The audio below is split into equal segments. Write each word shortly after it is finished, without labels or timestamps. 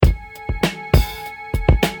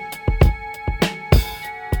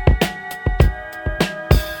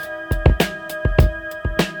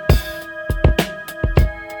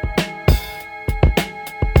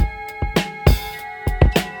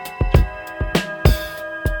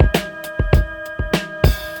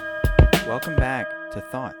Welcome back to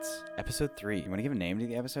Thoughts, Episode 3. You want to give a name to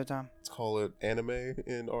the episode, Tom? Let's call it Anime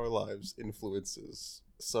in Our Lives Influences.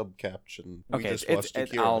 Subcaption. Okay,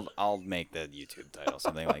 I'll make the YouTube title,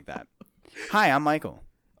 something like that. Hi, I'm Michael.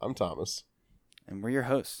 I'm Thomas. And we're your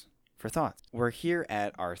hosts for Thoughts. We're here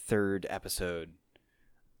at our third episode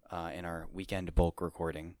in our weekend bulk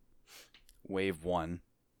recording. Wave 1.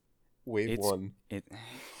 Wave 1.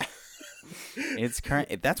 It's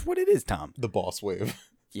current. That's what it is, Tom. The boss wave.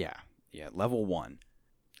 Yeah, level 1.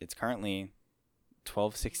 It's currently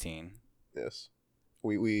 12:16. Yes.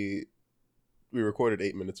 We recorded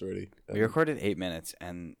 8 minutes already. We recorded 8 minutes,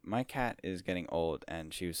 and my cat is getting old,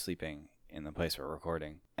 and she was sleeping in the place we're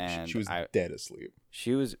recording. And she was dead asleep.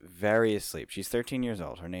 She was very asleep. She's 13 years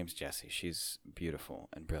old. Her name's Jessie. She's beautiful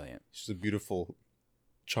and brilliant. She's a beautiful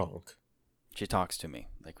chonk. She talks to me,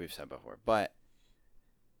 like we've said before. But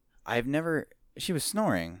she was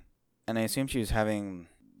snoring, and I assumed she was having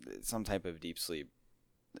some type of deep sleep,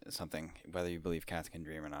 something, whether you believe cats can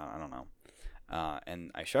dream or not, I don't know.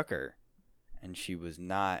 And I shook her, and she was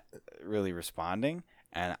not really responding,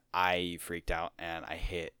 and I freaked out, and I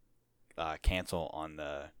hit cancel on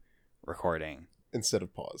the recording. Instead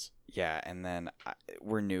of pause. Yeah, and then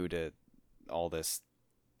we're new to all this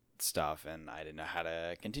stuff, and I didn't know how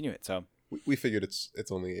to continue it, so... We figured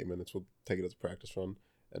it's only 8 minutes. We'll take it as a practice run,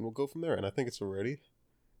 and we'll go from there, and I think it's already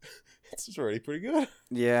pretty good.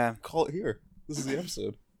 Yeah. Call it here. This is the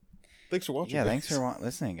episode. Thanks for watching. Yeah, thanks for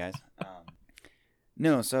listening, guys.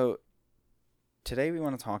 So today we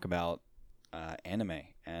want to talk about anime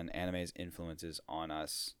and anime's influences on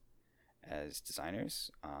us as designers,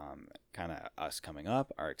 kind of us coming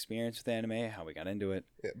up, our experience with anime, how we got into it.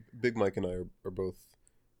 Yeah, Big Mike and I are both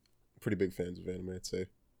pretty big fans of anime, I'd say.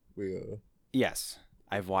 Yes,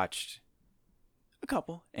 I've watched a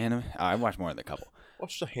couple anime. I've watched more than a couple.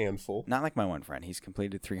 Watched a handful. Not like my one friend. He's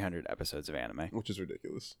completed 300 episodes of anime. Which is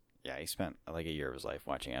ridiculous. Yeah, he spent like a year of his life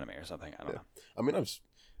watching anime or something. I don't know. I mean,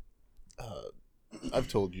 I've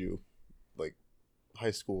told you, like,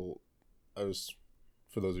 high school,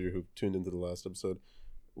 for those of you who tuned into the last episode,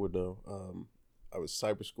 would know, I was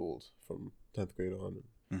cyber schooled from 10th grade on.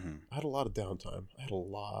 Mm-hmm. I had a lot of downtime.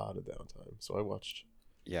 So I watched...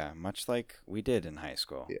 Yeah, much like we did in high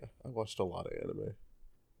school. Yeah, I watched a lot of anime.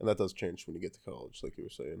 And that does change when you get to college, like you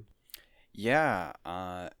were saying. Yeah,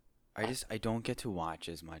 I don't get to watch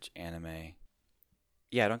as much anime.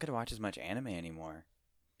 Yeah, I don't get to watch as much anime anymore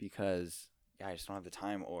because I just don't have the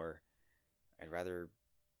time, or I'd rather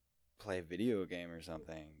play a video game or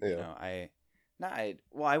something. Yeah. You know,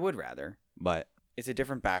 I would rather, but it's a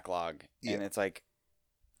different backlog, and it's like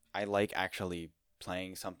I like actually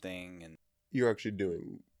playing something, and you're actually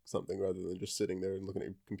doing something rather than just sitting there and looking at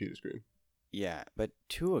your computer screen. Yeah, but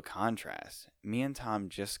to a contrast, me and Tom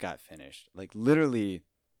just got finished, like literally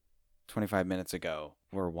 25 minutes ago.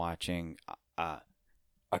 We're watching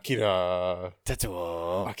Akira.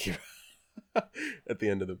 Tetsuo. Akira. At the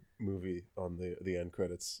end of the movie, on the end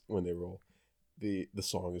credits, when they roll, the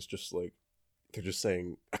song is just like, they're just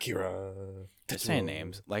saying Akira. They're saying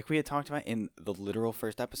names, like we had talked about in the literal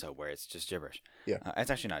first episode, where it's just gibberish. Yeah,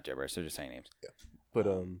 it's actually not gibberish; they're just saying names. Yeah, but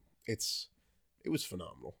it was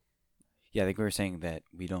phenomenal. Yeah, I think we were saying that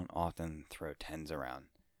we don't often throw tens around,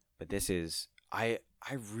 but this is I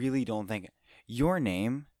really don't think Your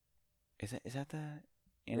Name is that the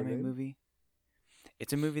anime movie?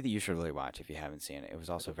 It's a movie that you should really watch if you haven't seen it. It was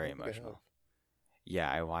also very emotional. Yeah,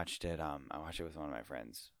 I watched it. I watched it with one of my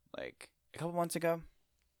friends like a couple months ago.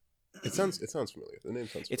 It sounds familiar. The name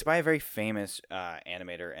sounds familiar. It's by a very famous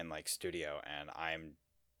animator and like studio, and I'm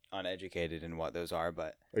uneducated in what those are.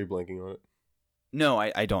 But are you blanking on it? No,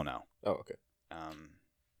 I don't know. Oh, okay.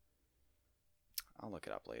 I'll look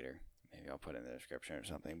it up later. Maybe I'll put it in the description or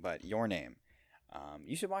something. But Your Name,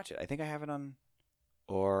 you should watch it. I think I have it on,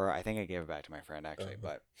 or I think I gave it back to my friend actually.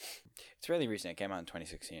 But it's really recent. It came out in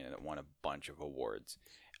 2016 and it won a bunch of awards.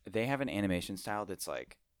 They have an animation style that's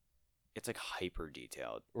like, it's like hyper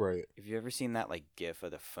detailed. Right. If you've ever seen that like GIF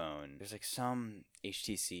of the phone, there's like some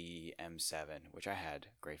HTC M7, which I had,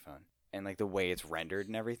 great phone, and like the way it's rendered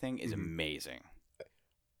and everything is amazing.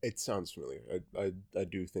 It sounds familiar. I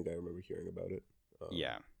do think I remember hearing about it.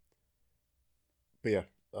 Yeah. But yeah.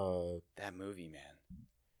 That movie, man.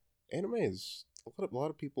 Anime is... A lot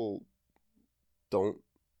of people don't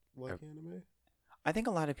like anime. I think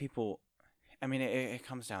a lot of people... I mean, it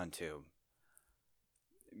comes down to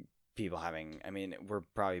people having... I mean, we're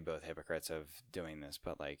probably both hypocrites of doing this,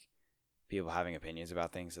 but like people having opinions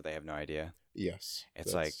about things that they have no idea. Yes.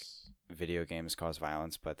 It's like video games cause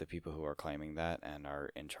violence, but the people who are claiming that and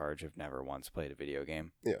are in charge have never once played a video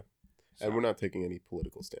game. Yeah. So. And we're not taking any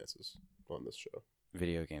political stances on this show.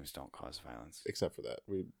 Video games don't cause violence. Except for that,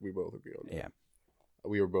 we both agree on that. Yeah.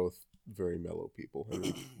 We are both very mellow people,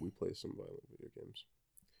 and we play some violent video games.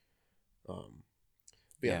 But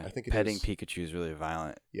yeah, I think petting Pikachu is really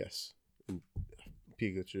violent. Yes, and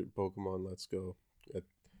Pikachu, Pokemon, let's go.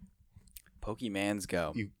 Pokemans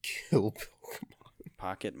go. You kill Pokemon.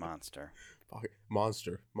 Pocket monster.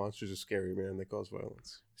 Monsters are scary, man. They cause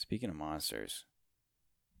violence. Speaking of monsters.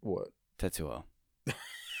 What? Tetsuo.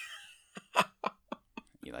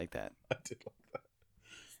 You like that? I did like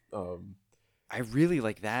that. I really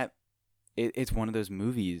like that. It's one of those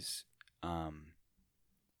movies.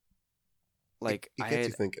 Like it gets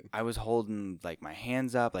you thinking. I was holding like my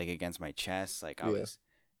hands up like against my chest, like I was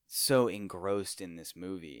so engrossed in this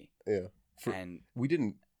movie. Yeah, and we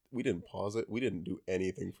didn't pause it. We didn't do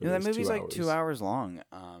anything for this. That movie's like 2 hours long.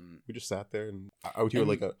 We just sat there, and I would hear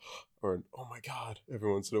like or an oh my god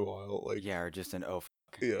every once in a while, like or just an oh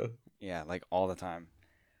fuck. Yeah, like all the time.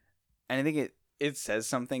 And I think it says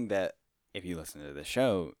something that if you listen to the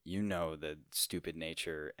show, you know the stupid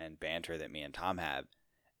nature and banter that me and Tom have.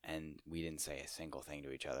 And we didn't say a single thing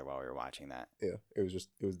to each other while we were watching that. Yeah, it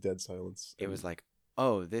was dead silence. It was like,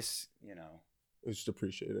 oh, this, It was just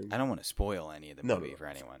appreciating. I don't want to spoil any of the movie for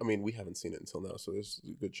anyone. I mean, we haven't seen it until now, so there's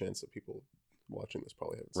a good chance that people watching this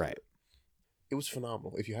probably haven't seen it. It was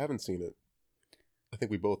phenomenal. If you haven't seen it, I think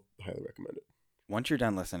we both highly recommend it. Once you're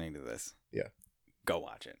done listening to this, go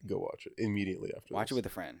watch it. Go watch it immediately after. Watch it with a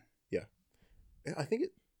friend. Yeah, I think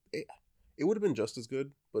it would have been just as good,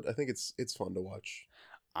 but I think it's fun to watch.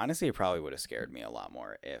 Honestly, it probably would have scared me a lot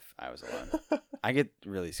more if I was alone. I get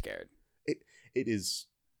really scared. It is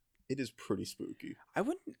pretty spooky. I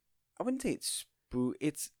wouldn't say it's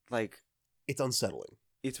It's like it's unsettling.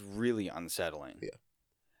 It's really unsettling. Yeah,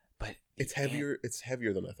 but it's heavier. It's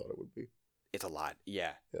heavier than I thought it would be. It's a lot.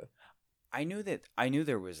 Yeah. Yeah. I knew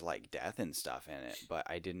there was like death and stuff in it, but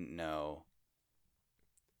I didn't know.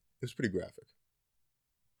 It was pretty graphic.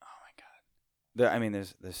 Oh my god.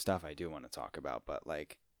 There's stuff I do want to talk about, but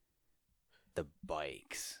like the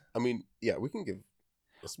bikes. I mean, yeah, we can give.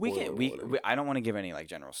 I don't want to give any like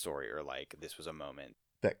general story or like this was a moment.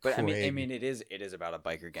 But I mean, it is about a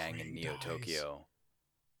biker gang in Neo Tokyo.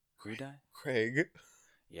 Who died? Craig.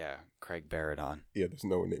 Yeah, Craig Baradon. Yeah, there's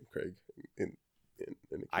no one named Craig in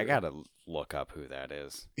I gotta look up who that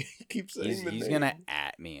is. He keeps saying he's gonna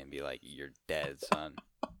at me and be like, "You're dead, son."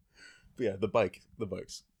 But yeah, the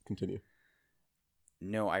bikes. Continue.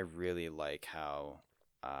 No, I really like how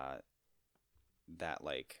that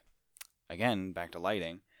like again back to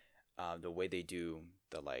lighting, the way they do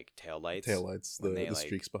the like taillights, the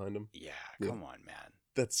streaks behind them. Yeah, come on, man.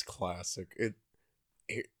 That's classic.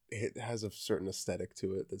 It has a certain aesthetic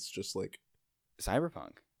to it that's just like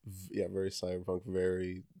cyberpunk. Yeah, very cyberpunk,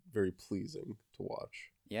 very very pleasing to watch.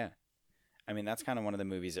 Yeah. I mean, that's kind of one of the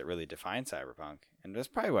movies that really defines cyberpunk, and that's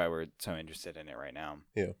probably why we're so interested in it right now.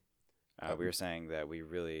 Yeah. We were saying that we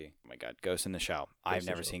really, oh my god, Ghost in the Shell. I've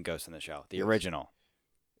never seen Ghost in the Shell, the original.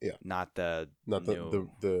 Yeah. Not the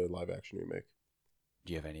the live action remake.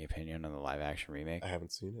 Do you have any opinion on the live action remake? I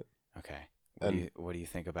haven't seen it. Okay. What do you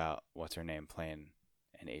think about what's her name playing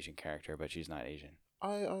an Asian character, but she's not Asian?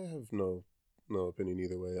 I have no opinion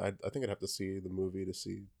either way. I think I'd have to see the movie to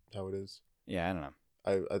see how it is. Yeah, I don't know.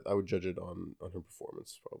 I would judge it on her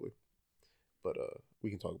performance probably, but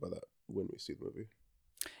we can talk about that when we see the movie.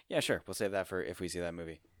 Yeah, sure. We'll save that for if we see that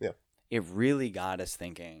movie. Yeah. It really got us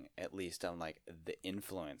thinking, at least on like the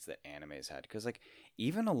influence that anime's had, because like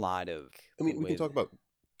even a lot of. I mean, we can talk about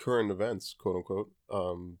current events, quote unquote.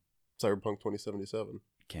 Cyberpunk 2077.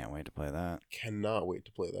 Can't wait to play that. Cannot wait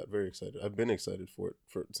to play that. Very excited. I've been excited for it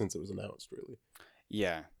since it was announced, really.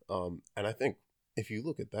 Yeah. And I think if you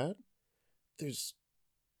look at that,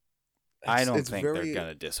 I don't think they're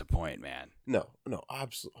gonna disappoint, man. No,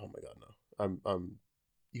 absolutely. Oh my god, no. I'm.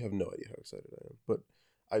 You have no idea how excited I am. But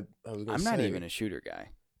I was. I'm not even a shooter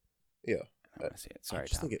guy. Yeah. I want to see it. Sorry, I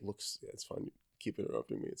just think it looks. Yeah, it's fine. Keep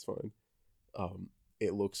interrupting me. It's fine.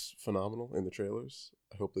 It looks phenomenal in the trailers.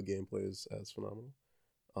 I hope the gameplay is as phenomenal.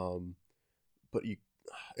 But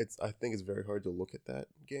I think it's very hard to look at that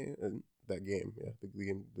game, yeah,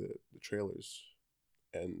 the trailers,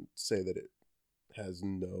 and say that it has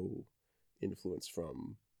no influence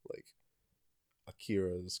from like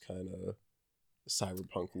Akira's kind of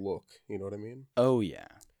cyberpunk look. You know what I mean? Oh yeah.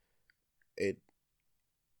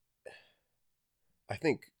 I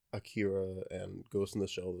think Akira and Ghost in the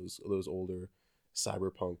Shell, those older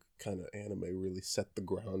cyberpunk kind of anime, really set the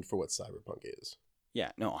ground for what cyberpunk is.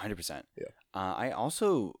 Yeah, no, 100%. Yeah. I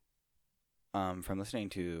also, from listening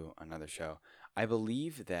to another show, I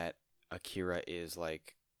believe that Akira is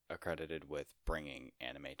like accredited with bringing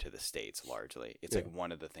anime to the States largely. It's Yeah. like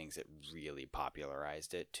one of the things that really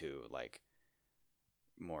popularized it to like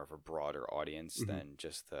more of a broader audience Mhm. than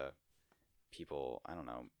just the people, I don't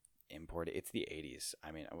know, import it. It's the 80s.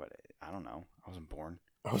 I mean, what, I don't know. I wasn't born.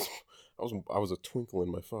 I was a twinkle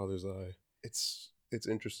in my father's eye. It's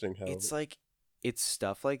interesting how It's like it's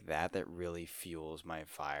stuff like that that really fuels my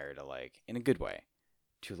fire to like in a good way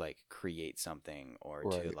to like create something or to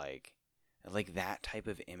right. like that type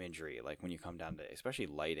of imagery, like when you come down to especially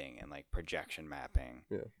lighting and like projection mapping,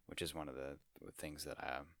 Yeah. which is one of the things that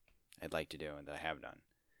I'd like to do and that I have done.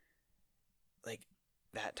 Like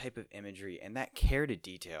that type of imagery and that care to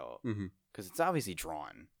detail, Mm-hmm. because it's obviously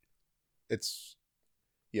drawn. It's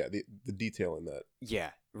the detail in that.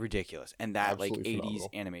 Yeah, ridiculous. And that Absolutely like 80s phenomenal.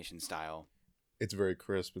 animation style. It's very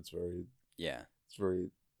crisp. It's very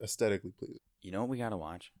aesthetically pleasing. You know what we gotta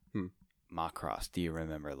watch? Macross, Do You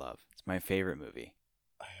Remember Love? It's my favorite movie.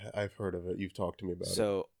 I've heard of it. You've talked to me about it.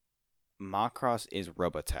 So, Macross is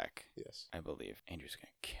Robotech, Yes. I believe. Andrew's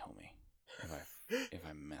gonna kill me if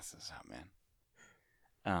I mess this up,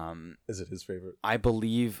 man. Is it his favorite? I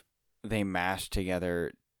believe they mashed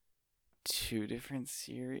together 2 different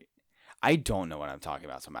series. I don't know what I'm talking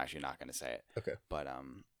about, so I'm actually not gonna say it. Okay. But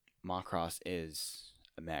Macross is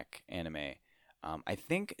a mech anime. I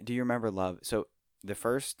think. Do you remember Love? So the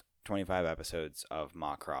first 25 episodes of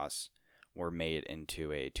Macross were made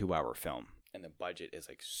into a 2-hour film, and the budget is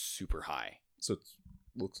like super high. So it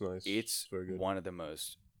looks nice. It's very good. one of the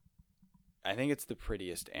most. I think it's the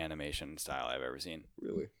prettiest animation style I've ever seen.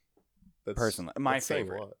 Really? Personally, my that's saying a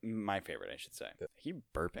favorite. lot. My favorite, I should say. Yeah. He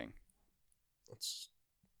burping. It's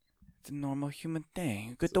a normal human thing.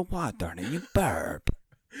 You get the water and you burp.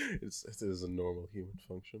 it is a normal human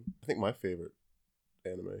function. I think my favorite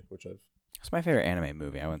anime, which I've It's my favorite anime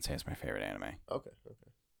movie. I wouldn't say it's my favorite anime. okay.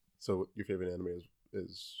 So your favorite anime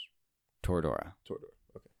is Toradora. Toradora.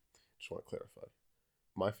 Okay. Just want to clarify.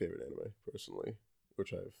 My favorite anime, personally,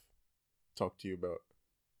 which I've talked to you about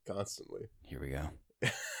constantly. Here we go.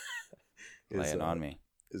 Lay it on me.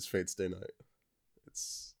 Is Fate's Day Night.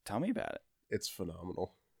 Tell me about it. It's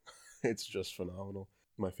phenomenal. It's just phenomenal.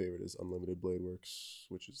 My favorite is Unlimited Blade Works,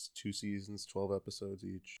 which is 2 seasons, 12 episodes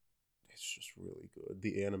each. It's just really good.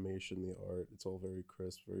 The animation, the art, it's all very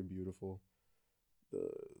crisp, very beautiful.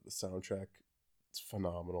 The soundtrack, it's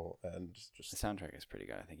phenomenal, and just The soundtrack is pretty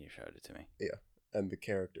good. I think you showed it to me. yeah, and the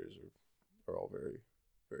characters are all very,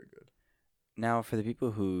 very good. Now, for the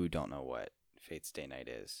people who don't know what Fate's Day Night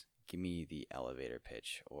is, give me the elevator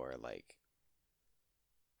pitch, or like,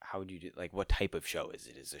 how would you do? Like, what type of show is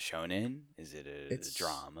it? Is it a shonen? Is it a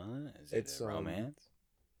drama? Is it a romance?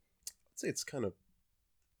 I'd say it's kind of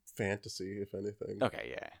fantasy, if anything. Okay,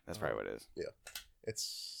 yeah, that's probably what it is. Yeah,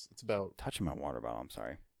 it's about touching my water bottle. I'm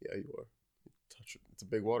sorry. Yeah, you are. Touch it. It's a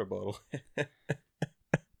big water bottle.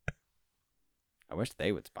 I wish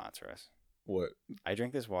they would sponsor us. What? I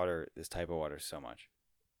drink this type of water so much.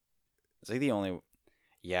 It's like the only.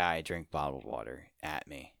 Yeah, I drink bottled water. At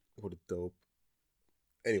me. What a dope.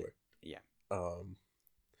 Anyway. Yeah. I'd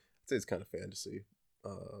say it's kind of fantasy.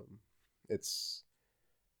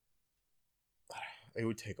 It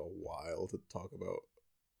would take a while to talk about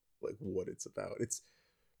like what it's about. It's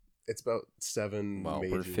about 7 Well,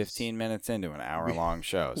 mages. we're 15 minutes into an hour-long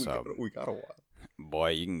show, so we got a while.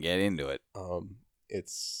 Boy, you can get into it.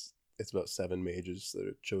 It's about 7 mages that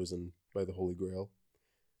are chosen by the Holy Grail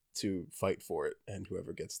to fight for it, and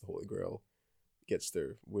whoever gets the Holy Grail gets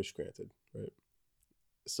their wish granted, right?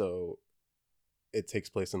 So it takes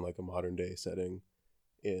place in like a modern day setting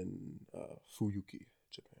in Fuyuki,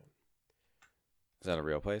 Japan. Is that a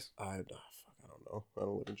real place? I don't know. I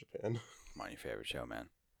don't live in Japan. Come on, your favorite show, man.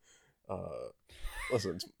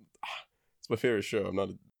 Listen, it's my favorite show. I'm not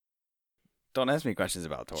a Don't ask me questions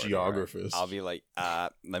about Toradora. geographist. I'll be like,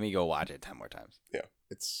 let me go watch it 10 more times. Yeah,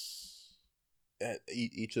 it's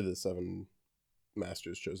each of the 7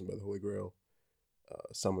 masters chosen by the Holy Grail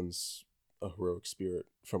summons a heroic spirit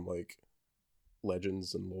from like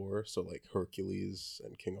legends and lore, so like Hercules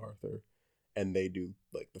and King Arthur, and they do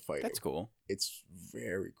like the fighting. That's cool. It's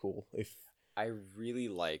very cool. I really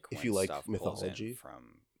like if when you like stuff mythology pulls in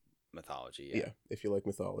from mythology. yeah, if you like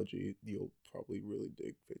mythology, you'll probably really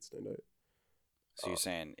dig Fate's Day Night. So you're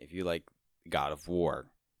saying if you like God of War,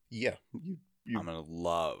 yeah, you I'm gonna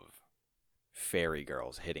love fairy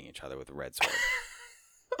girls hitting each other with a red sword.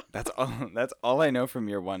 That's all I know from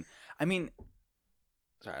year 1. I mean,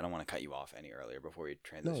 sorry, I don't want to cut you off any earlier before we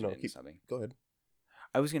transition into something. Go ahead.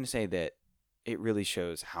 I was gonna say that it really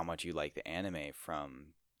shows how much you like the anime from,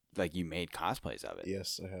 like, you made cosplays of it.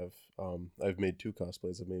 Yes, I have. I've made 2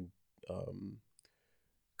 cosplays. I've made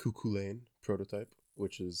Cuckoo Lane prototype,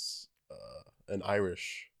 which is an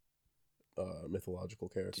Irish mythological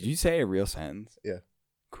character. Did you say a real sentence? Yeah.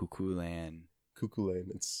 Cuckoo Land. Cuckoo Lane.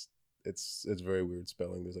 It's very weird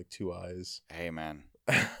spelling. There's like 2 I's. Hey, man.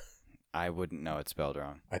 I wouldn't know it's spelled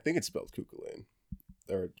wrong. I think it's spelled Cuckoo Lane,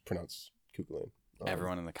 or pronounced Cuckoo Lane.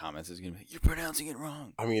 Everyone in the comments is gonna be, you're pronouncing it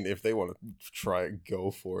wrong. I mean, if they want to try it,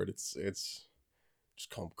 go for it. It's just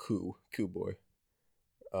call him Coo Boy.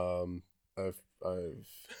 I've I've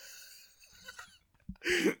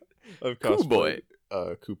Coo Boy.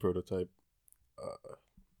 cosplayed Coo Prototype,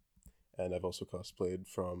 and I've also cosplayed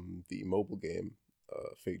from the mobile game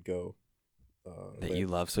Fate Go. That you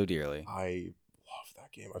love so dearly. I love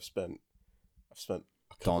that game. I've spent a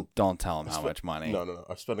couple, Don't tell them how much money. No.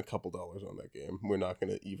 I've spent a couple dollars on that game. We're not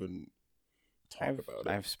gonna even talk about it.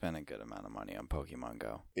 I've spent a good amount of money on Pokemon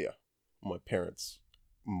Go. Yeah, my parents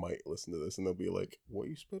might listen to this and they'll be like, "What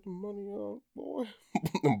you spending money on, boy?"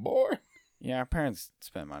 Boy. Yeah, our parents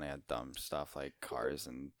spend money on dumb stuff like cars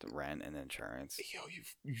and rent and insurance. Yo,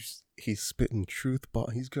 he's spitting truth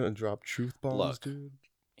bomb. He's gonna drop truth bombs, Look, dude.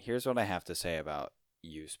 Here's what I have to say about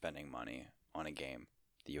you spending money on a game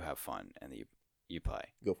that you have fun and that you play.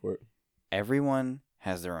 Go for it. Everyone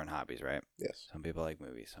has their own hobbies, right? Yes. Some people like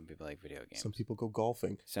movies. Some people like video games. Some people go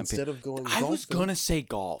golfing. Some Instead of going I golfing. was gonna say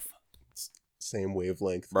golf. Same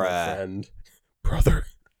wavelength, Bruh. my friend. Brother.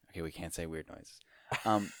 Okay, we can't say weird noises.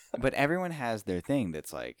 But everyone has their thing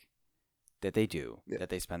that's like that they do, that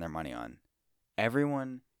they spend their money on.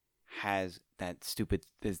 Everyone has that stupid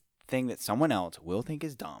this thing that someone else will think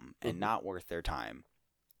is dumb and not worth their time.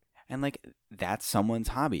 And like that's someone's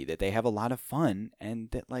hobby that they have a lot of fun and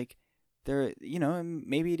that like they're, and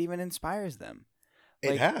maybe it even inspires them.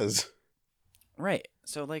 It has. Right.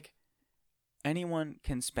 So like anyone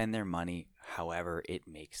can spend their money however it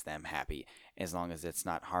makes them happy, as long as it's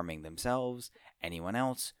not harming themselves, anyone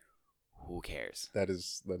else. Who cares? That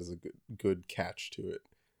is a good catch to it.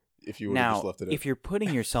 If you would have just left it. If you're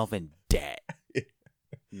putting yourself in debt,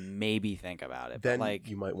 maybe think about it. Then but like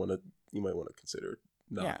you might want to consider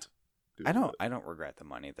not. Yeah. doing that. I don't regret the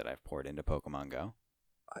money that I've poured into Pokemon Go.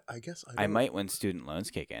 I guess I might when student loans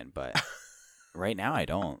kick in, but right now I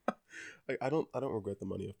don't. I don't regret the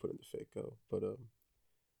money I've put into Fate Go, but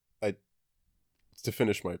to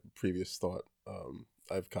finish my previous thought,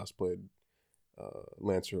 I've cosplayed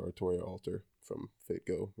Lancer Artoria Alter from Fate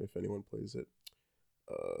Go. If anyone plays it,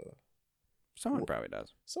 Someone probably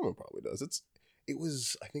does. Someone probably does. It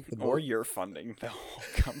was I think or you're funding the whole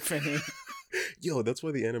company. Yo, that's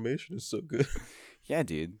why the animation is so good. Yeah,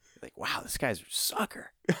 dude. Like, wow, this guy's a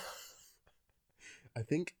sucker. I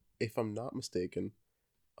think if I'm not mistaken,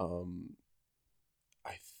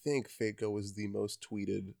 I think Fate Go was the most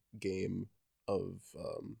tweeted game of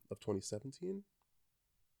 2017,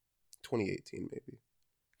 2018 maybe.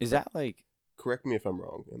 Is that like? Correct me if I'm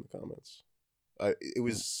wrong in the comments. It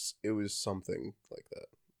was something like that.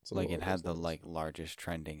 Something Like it had the like largest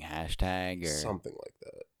trending hashtag or something like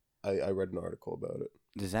that. I read an article about it.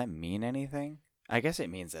 Does that mean anything? I guess it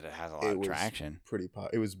means that it has a lot of traction.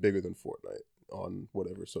 It was bigger than Fortnite on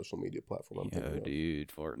whatever social media platform I'm thinking of. Dude,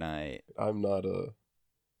 Fortnite. I'm not a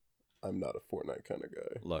Fortnite kind of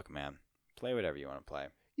guy. Look, man, play whatever you want to play.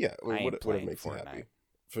 Yeah, whatever makes you Fortnite. happy.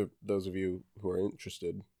 For those of you who are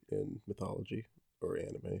interested in mythology or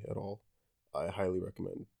anime at all, I highly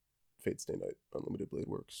recommend Fate Stay Night, Unlimited Blade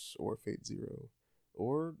Works, or Fate Zero,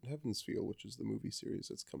 or Heaven's Feel, which is the movie series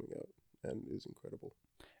that's coming out and is incredible.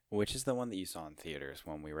 Which is the one that you saw in theaters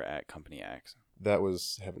when we were at Company X? That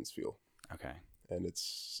was Heaven's Feel. Okay. And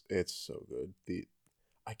it's so good.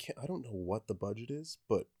 I don't know what the budget is,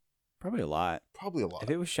 but probably a lot. If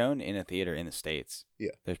it was shown in a theater in the States,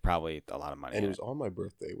 there's probably a lot of money. And it was on my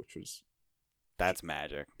birthday, which was that's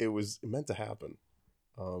magic. It was meant to happen.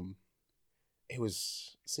 It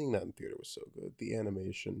was seeing that in theater was so good. The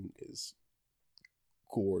animation is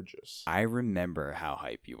gorgeous. I remember how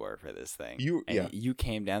hype you were for this thing. You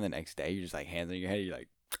came down the next day. You're just like hands on your head. You're like,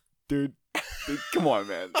 dude, come on,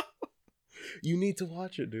 man. You need to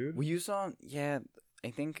watch it, dude. Well, you saw, I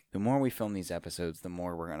think the more we film these episodes, the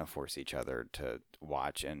more we're gonna force each other to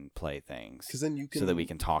watch and play things. Because then so that we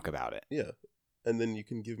can talk about it. Yeah, and then you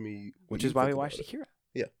can give me. Which is why we watched Akira.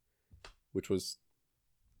 Yeah, which was,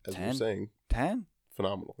 as 10? you were saying, 10.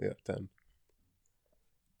 Phenomenal. Yeah, 10.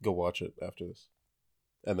 Go watch it after this,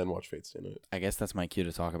 and then watch Fate Stay Night. I guess that's my cue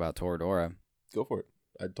to talk about Toradora. Go for it.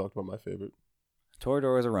 I talked about my favorite.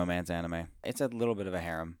 Toradora is a romance anime. It's a little bit of a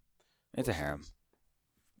harem. It's a harem.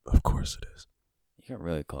 Of course it is. You got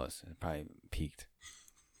really close. It probably peaked.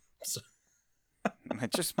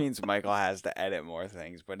 It just means Michael has to edit more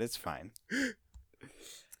things, but it's fine.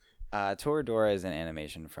 Toradora is an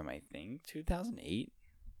animation from, I think, 2008.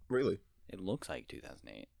 Really? It looks like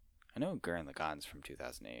 2008. I know Gurren Lagann's from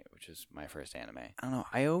 2008, which is my first anime. I don't know.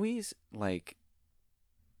 I always like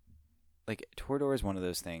Toradora is one of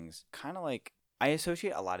those things, kind of like I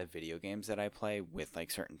associate a lot of video games that I play with like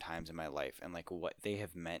certain times in my life and like what they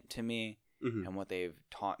have meant to me and what they've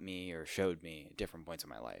taught me or showed me at different points in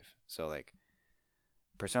my life. So like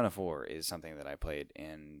Persona 4 is something that I played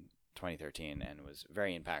in 2013 and was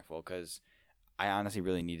very impactful because I honestly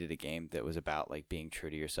really needed a game that was about like being true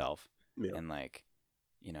to yourself and like,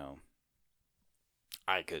 you know,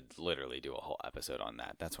 I could literally do a whole episode on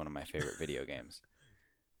that. That's one of my favorite video games.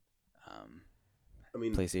 I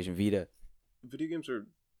mean, PlayStation Vita. Video games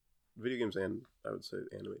and I would say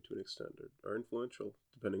anime to an extent are influential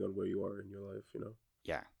depending on where you are in your life, you know?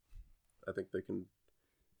 Yeah. I think they can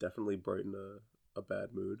definitely brighten a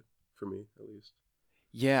bad mood, for me at least.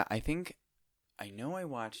 Yeah, I know I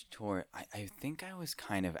watched I think I was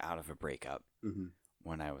kind of out of a breakup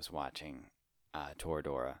when I was watching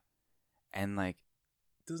Toradora. And like,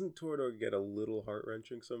 doesn't Toradora get a little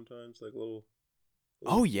heart-wrenching sometimes? Like little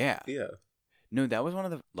oh yeah. Yeah. No, that was one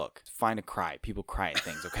of the look. Find a cry. People cry at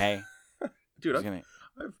things, okay? Dude, I'm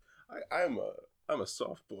a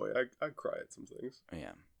soft boy. I cry at some things. Oh,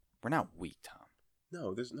 yeah, we're not weak, Tom.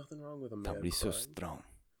 No, there's nothing wrong with a man Tom is crying. so strong.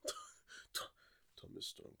 Tom is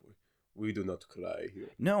strong, boy. We do not cry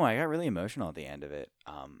here. No, I got really emotional at the end of it.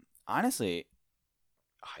 Honestly,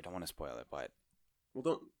 I don't want to spoil it, but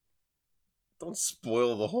well, don't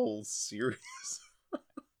spoil the whole series.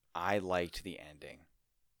 I liked the ending.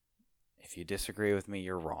 If you disagree with me,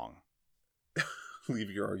 you're wrong.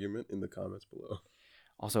 Leave your argument in the comments below.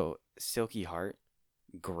 Also, Silky Heart,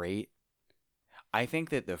 great. I think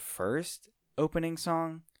that the first opening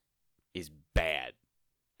song is bad,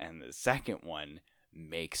 and the second one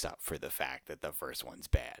makes up for the fact that the first one's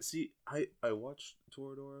bad. See, I watched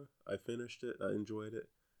Toradora. I finished it. I enjoyed it.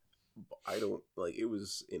 But I don't, like, it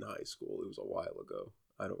was in high school. It was a while ago.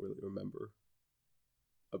 I don't really remember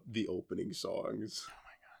the opening songs. Oh my god!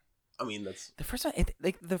 I mean, that's the first one.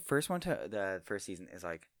 The first one to the first season is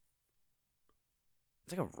like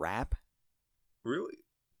it's like a rap. Really.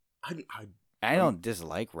 I don't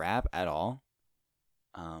dislike rap at all.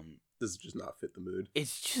 This does not fit the mood.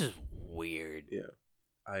 It's just weird. Yeah,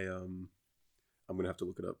 I'm gonna have to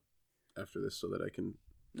look it up after this so that I can.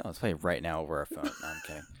 No, let's play it right now over our phone. No, I'm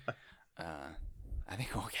kidding. I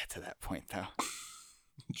think we'll get to that point though.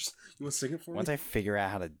 You want to sing it for me? Once I figure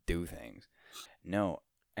out how to do things. No,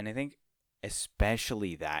 and I think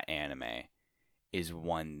especially that anime is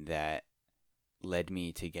one that led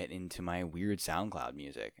me to get into my weird SoundCloud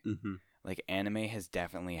music. Mm-hmm. Like anime has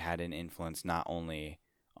definitely had an influence not only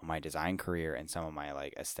on my design career and some of my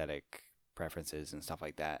like aesthetic preferences and stuff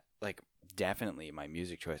like that. Like definitely my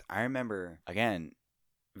music choice. I remember again,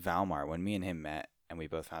 Valmar, when me and him met and we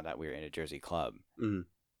both found out we were in a Jersey club. Mm-hmm.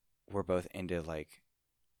 We're both into like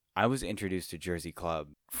I was introduced to Jersey Club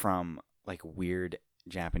from like weird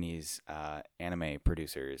Japanese anime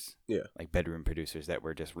producers, like bedroom producers that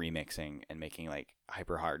were just remixing and making like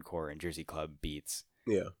hyper hardcore and Jersey Club beats,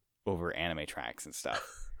 over anime tracks and stuff.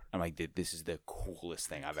 I'm like, dude, this is the coolest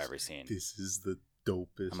thing I've ever seen. This is the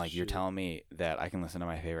dopest. I'm like, you're telling me that I can listen to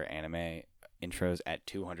my favorite anime intros at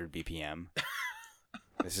 200 BPM?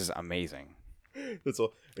 This is amazing. That's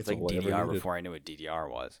all. It's like DDR before I knew what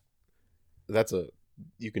DDR was.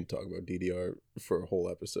 You can talk about DDR for a whole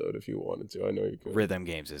episode if you wanted to. I know you could. Rhythm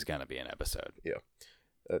Games is gonna be an episode. Yeah,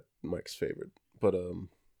 Mike's favorite. But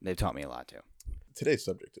they've taught me a lot too. Today's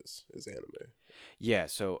subject is anime. Yeah.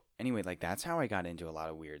 So anyway, like that's how I got into a lot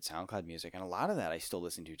of weird SoundCloud music, and a lot of that I still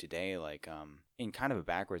listen to today. Like in kind of a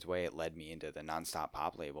backwards way, it led me into the Nonstop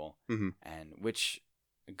Pop label, and which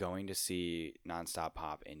going to see Nonstop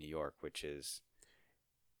Pop in New York, which is.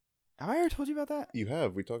 Have I ever told you about that? You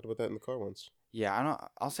have. We talked about that in the car once. Yeah, I don't.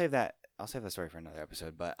 I'll save that story for another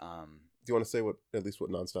episode. But do you want to say at least what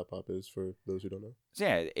Nonstop Pop is for those who don't know? So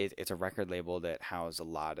yeah, it's a record label that housed a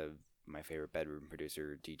lot of my favorite bedroom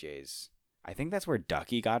producer DJs. I think that's where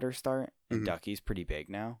Ducky got her start, and Ducky's pretty big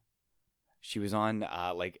now. She was on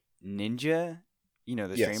like Ninja,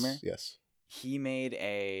 the streamer. Yes. He made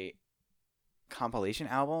a compilation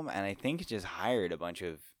album, and I think just hired a bunch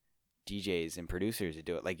of DJs and producers to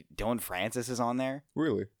do it. Like Dylan Francis is on there.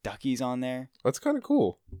 Really? Ducky's on there. That's kind of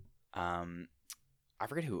cool. I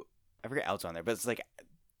forget else on there, but it's like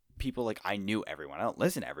people like I knew everyone. I don't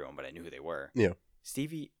listen to everyone, but I knew who they were. Yeah.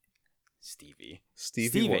 Steve Wonder.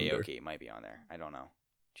 Aoki might be on there. I don't know.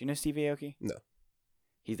 Do you know Steve Aoki? No.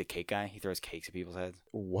 He's the cake guy. He throws cakes at people's heads.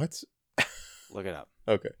 What? Look it up.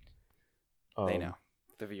 Okay. They know.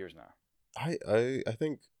 The viewers know. I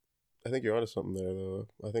think I think you're onto something there, though.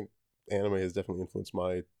 I think anime has definitely influenced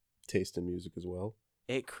my taste in music as well.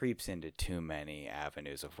 It creeps into too many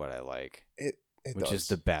avenues of what I like, It which is does.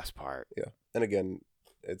 the best part. Yeah. And again,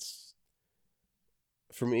 it's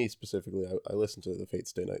for me specifically. I listen to the Fate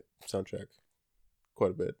Stay Night soundtrack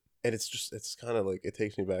quite a bit, and it's kind of like it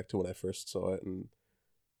takes me back to when I first saw it, and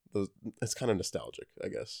those it's kind of nostalgic, I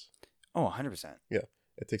guess. Oh, 100%. Yeah,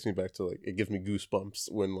 it takes me back to like it gives me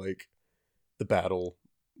goosebumps when like the battle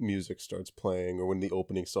music starts playing or when the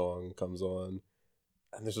opening song comes on.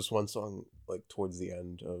 And there's this one song like towards the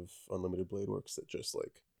end of Unlimited Blade Works that just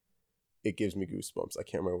like it gives me goosebumps. I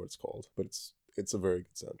can't remember what it's called, but it's a very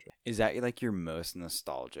good soundtrack. Is that like your most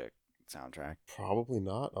nostalgic soundtrack? Probably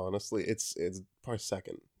not, honestly. It's probably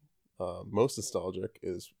second. Most nostalgic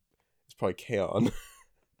is it's probably K-On!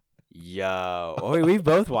 Yo, oh, we've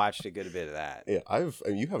both watched a good bit of that. Yeah,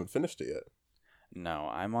 you haven't finished it yet, No,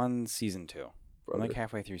 I'm on season 2. brother. I'm like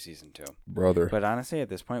halfway through season 2. Brother, But honestly, at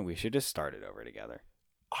this point, we should just start it over together.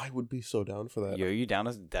 I would be so down for that. Yo, you down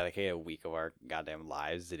to dedicate a week of our goddamn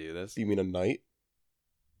lives to do this? You mean a night?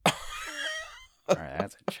 All right,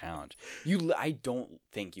 that's a challenge. I don't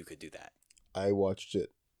think you could do that. I watched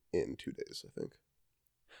it in 2 days, I think.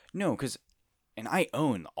 No, and I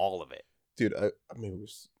own all of it. Dude,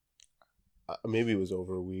 maybe it was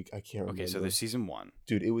over a week. I can't remember. Okay, so there's season 1.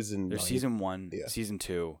 Dude, it was in There's night. season 1, Yeah. season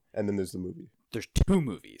 2. And then there's the movie. There's 2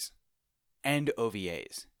 movies and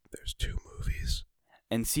OVAs. There's 2 movies.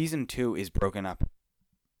 And season 2 is broken up.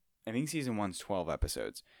 I think season 1's 12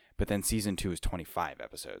 episodes, but then season 2 is 25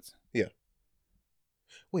 episodes. Yeah.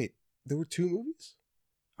 Wait, there were 2 movies?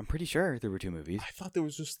 I'm pretty sure there were 2 movies. I thought there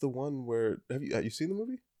was just the one where have you seen the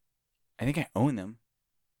movie? I think I own them.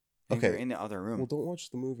 I think Okay. they're in the other room. Well, don't watch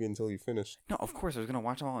the movie until you finish. No, of course I was gonna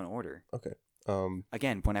watch them all in order. Okay.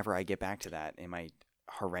 Again, whenever I get back to that in my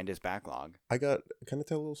horrendous backlog. Can I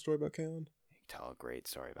tell a little story about K-On? Tell a great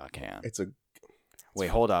story about Cam. Wait,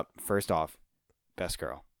 Hold up. First off, best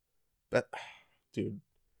girl. dude,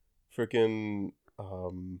 freaking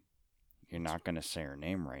You're not gonna say her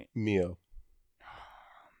name right. Mio.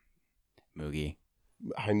 Moogie.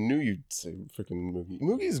 I knew you'd say freaking Moogie.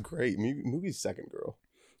 Moogie's great. Moogie's second girl.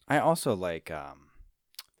 I also like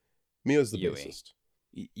Mio's the Yui. bassist.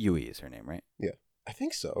 Yui is her name, right? Yeah, I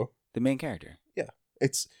think so. The main character. Yeah,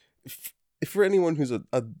 it's for anyone who's a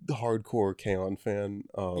hardcore K-On! Fan.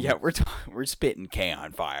 Yeah, we're spitting K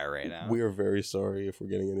on fire right now. We are very sorry if we're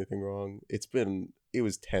getting anything wrong. It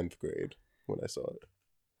was 10th grade when I saw it,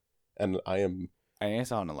 and I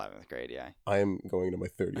saw in 11th grade. Yeah. I am going to my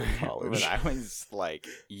third year of college. But I was like,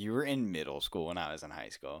 you were in middle school when I was in high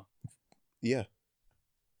school. Yeah,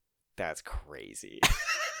 That's crazy.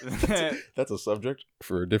 that's a subject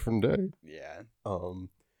for a different day. Yeah.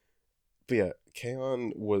 But yeah,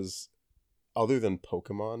 K-On! Was, other than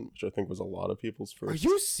Pokemon, which I think was a lot of people's first. Are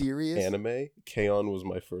you serious? Anime? K-On! Was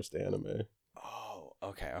my first anime. Oh,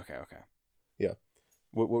 okay. Yeah.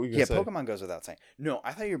 What were you gonna say? Pokemon goes without saying. No,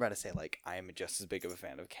 I thought you were about to say like I am just as big of a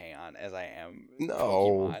fan of K-On! As I am. No,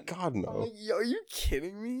 Pokemon. God no. I'm like, yo, are you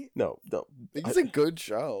kidding me? No. It's a good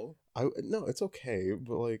show. No, it's okay,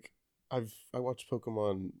 but like I watched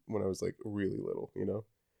Pokemon when I was like really little, you know,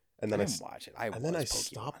 and then I didn't watch it. I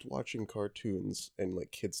stopped watching cartoons and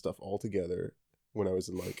like kid stuff altogether when I was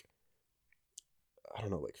in like I don't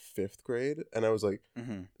know, like 5th grade, and I was like,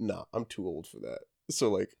 nah, I'm too old for that. So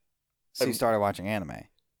like, So you started watching anime?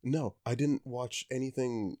 no, I didn't watch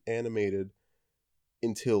anything animated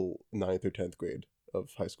until 9th or 10th grade of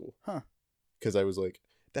high school. Huh? Because I was like,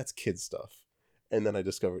 that's kid stuff, and then I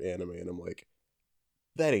discovered anime, and I'm like,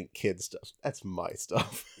 that ain't kid stuff. That's my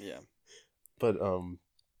stuff. Yeah. But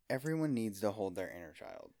Everyone needs to hold their inner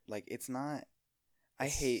child. Like it's not. I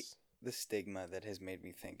hate the stigma that has made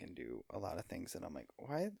me think and do a lot of things that I'm like,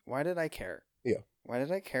 why did I care? Yeah. Why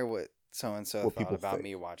did I care what so and so What thought people about think.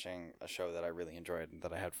 me watching a show that I really enjoyed and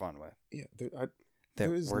that I had fun with? Yeah, That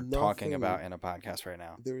there is we're talking nothing- about in a podcast right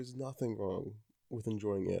now. there is nothing wrong with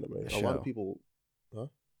enjoying anime. A A show. lot of people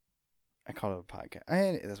I call it a podcast.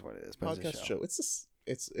 That's what it is. But podcast it's a show. It's just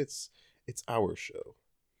it's our show.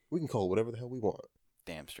 We can call it whatever the hell we want.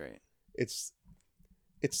 Damn straight. It's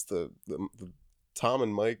the Tom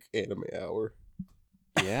and Mike anime hour.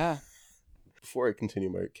 Yeah. Before I continue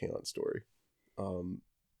my K-On! Story,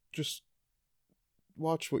 just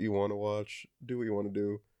watch what you want to watch, do what you want to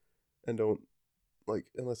do, and don't like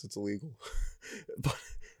unless it's illegal. But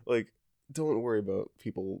like, don't worry about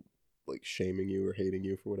people like shaming you or hating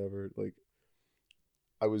you for whatever. Like,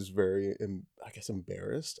 I was very, I guess,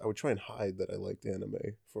 embarrassed. I would try and hide that I liked anime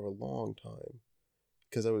for a long time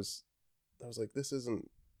because I was like, this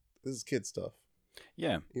is kid stuff.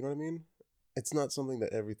 Yeah. You know what I mean? it's not something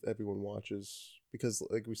that everyone watches because,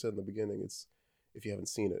 like we said in the beginning, it's if you haven't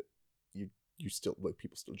seen it, you still like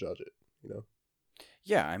people still judge it. You know.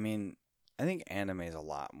 Yeah, I mean, I think anime is a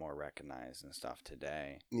lot more recognized and stuff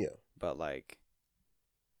today. Yeah. But like,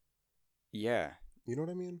 yeah, You know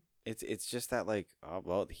what I mean? it's just that like, oh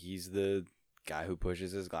well, he's the guy who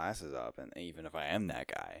pushes his glasses up, and even if I am that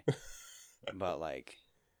guy, but like,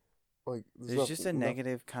 Like there's just a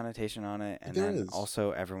negative connotation on it, and there then is.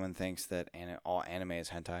 also everyone thinks that all anime is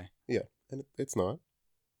hentai. Yeah, and it's not.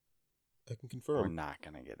 I can confirm. We're not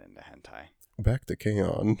gonna get into hentai. Back to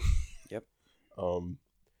K-On! Yep.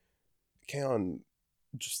 K-On!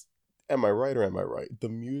 Just am I right or am I right? The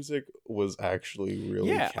music was actually really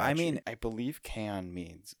catchy. I mean, I believe K-On!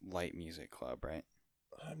 Means light music club, right?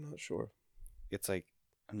 I'm not sure. It's like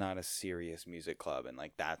not a serious music club, and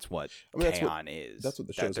like that's what K-On! Is. That's what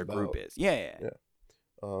the show's their about. Group is. Yeah.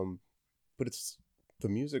 But the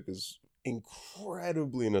music is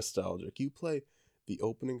incredibly nostalgic. You play the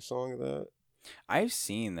opening song of that. I've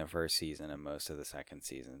seen the first season and most of the second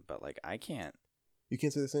season, but like I can't. You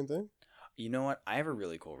can't say the same thing? You know what? I have a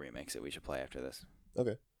really cool remix that we should play after this.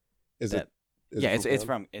 Okay. It's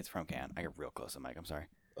from Can. I got real close to the mic. I'm sorry.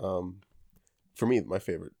 For me, my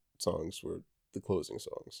favorite songs were the closing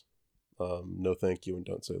songs. No Thank You and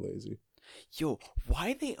Don't Say Lazy. Yo,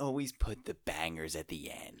 why they always put the bangers at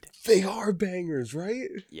the end? They are bangers, right?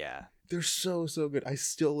 Yeah. They're so good. I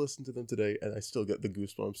still listen to them today, and I still get the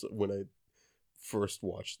goosebumps when I first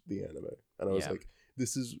watched the anime. And I was like,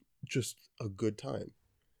 this is just a good time.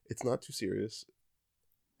 It's not too serious,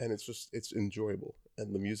 and it's enjoyable.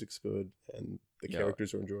 And the music's good, and the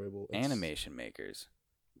characters are enjoyable. Animation makers,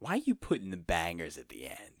 why are you putting the bangers at the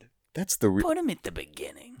end? That's the put them at the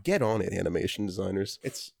beginning. Get on it, animation designers.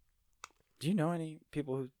 Do you know any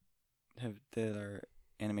people that are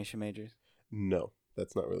animation majors? No,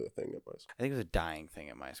 that's not really a thing at my school. I think it was a dying thing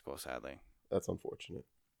at my school, sadly. That's unfortunate.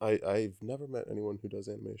 I've never met anyone who does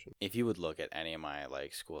animation. If you would look at any of my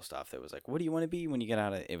like school stuff that was like, what do you want to be when you get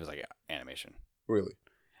out of it? It was like animation. Really?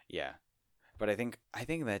 Yeah. But I think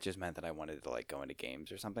that just meant that I wanted to like go into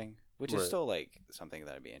games or something, which is still like something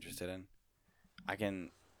that I'd be interested in. I can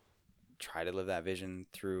try to live that vision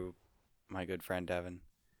through my good friend Devin,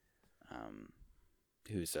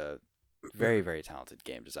 who's a very, very talented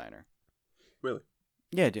game designer. Really?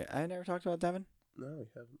 Yeah, dude. I never talked about Devin. No, we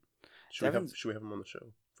haven't. Should we have him on the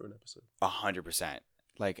show for an episode? 100%.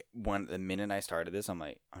 Like the minute I started this, I'm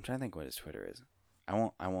like, I'm trying to think what his Twitter is. I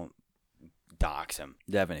won't dox him.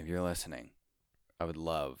 Devin, if you're listening, I would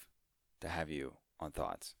love to have you on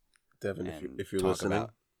Thoughts. Devin, if you're listening,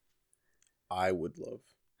 I would love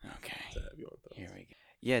to have you on Thoughts. Here we go.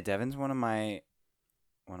 Yeah, Devin's one of my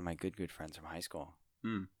good friends from high school.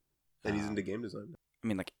 And he's into game design. I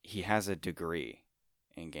mean, like, he has a degree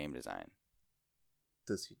in game design.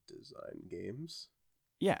 Does he design games?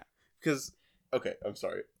 Yeah. Because, okay, I'm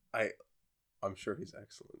sorry. I'm sure he's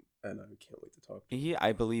excellent, and I can't wait to talk to him.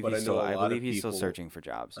 I believe he's still searching for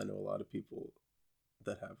jobs. I know a lot of people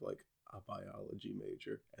that have like a biology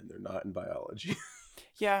major, and they're not in biology.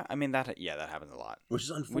 Yeah, I mean that happens a lot. Which is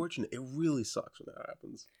unfortunate. It really sucks when that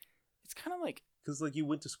happens. It's kind of like because like you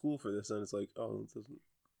went to school for this, and it's like, oh,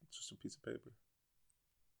 it's just a piece of paper.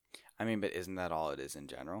 I mean, but isn't that all it is in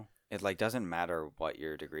general? It like doesn't matter what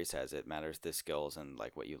your degree says. It matters the skills and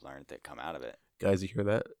like what you learned that come out of it. Guys, you hear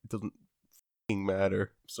that? It doesn't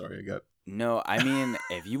matter. Sorry, I got... No, I mean,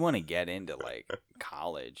 if you want to get into like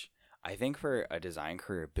college, I think for a design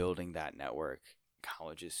career, building that network,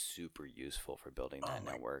 college is super useful for building that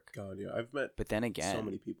network. God, yeah, I've met. But then again, so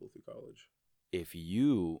many people through college. If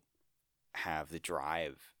you have the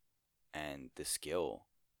drive and the skill,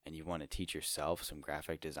 and you want to teach yourself some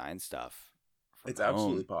graphic design stuff, it's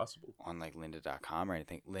absolutely possible on like lynda.com or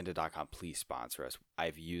anything. Lynda.com, please sponsor us.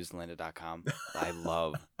 I've used lynda.com. I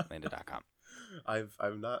love lynda.com.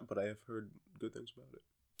 I've not, but I have heard good things about it.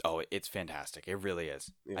 Oh, it's fantastic. It really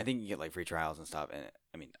is. Yeah. I think you get like free trials and stuff. And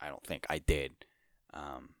I mean, I don't think I did.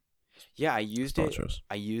 Yeah, I used it.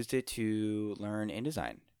 I used it to learn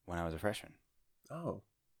InDesign when I was a freshman. Oh.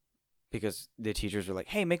 Because the teachers were like,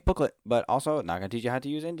 "Hey, make booklet, but also not gonna teach you how to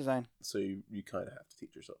use InDesign." So you kind of have to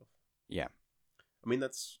teach yourself. Yeah. I mean,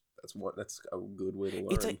 that's a good way to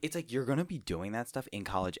learn. It's like you're gonna be doing that stuff in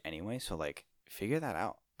college anyway, so like figure that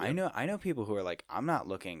out. Yeah. I know people who are like, I'm not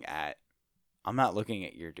looking at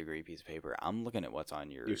your degree piece of paper. I'm looking at what's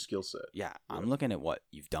on your skill set. Yeah, I'm looking at what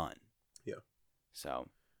you've done. Yeah. So,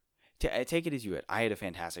 take it as you would. I had a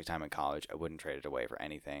fantastic time in college. I wouldn't trade it away for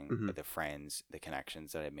anything. Mm-hmm. The friends, the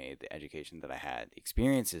connections that I made, the education that I had, the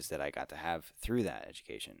experiences that I got to have through that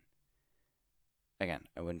education. Again,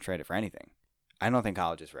 I wouldn't trade it for anything. I don't think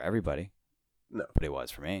college is for everybody. No. but it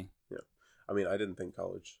was for me. Yeah. I mean, I didn't think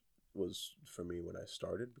college was for me when I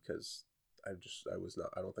started because I was not.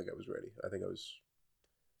 I don't think I was ready. I think I was.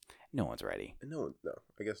 No one's ready. No,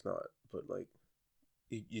 I guess not. But like,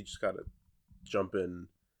 you just gotta jump in,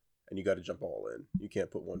 and you gotta jump all in. You can't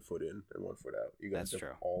put 1 foot in and 1 foot out. You gotta That's jump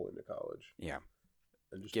true. all into college. Yeah.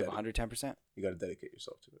 And just Give 110%. You gotta dedicate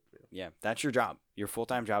yourself to it. Yeah, that's your job. Your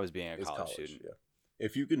full-time job is being a It's college student. Yeah.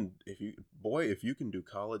 If you can do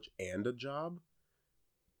college and a job,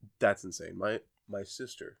 that's insane. My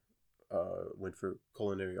sister went for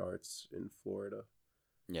culinary arts in Florida.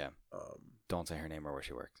 Yeah. Don't say her name or where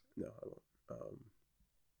she works. No, I won't.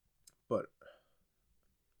 But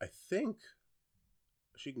I think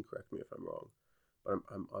she can correct me if I'm wrong, but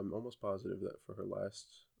I'm almost positive that for her last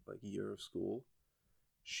like year of school,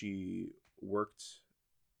 she worked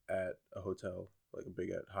at a hotel, like a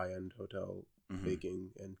big high-end hotel, baking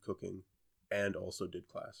and cooking, and also did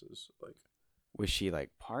classes. Like, was she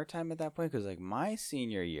like part-time at that point? Because like my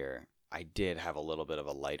senior year, I did have a little bit of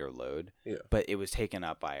a lighter load. Yeah. But it was taken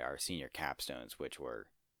up by our senior capstones, which were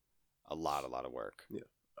a lot of work. Yeah.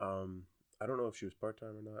 I don't know if she was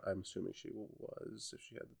part-time or not. I'm assuming she was if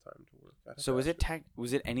she had the time to work. So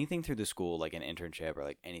was it anything through the school, like an internship or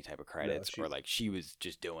like any type of credits, or like she was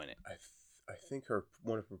just doing it? I think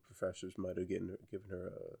one of her professors might have given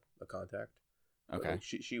her a contact. Okay. Like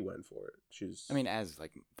she went for it. I mean, as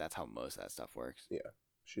like that's how most of that stuff works. Yeah.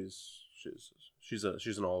 She's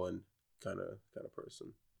an all-in kind of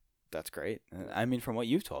person. That's great. I mean, from what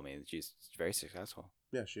you've told me, she's very successful.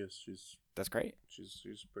 Yeah, she is. That's great.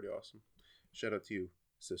 She's pretty awesome. Shout out to you,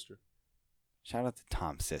 sister. Shout out to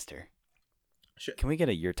Tom's sister. Can we get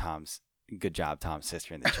a "You're Tom's good job, Tom's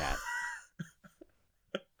sister" in the chat?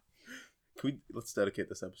 Let's dedicate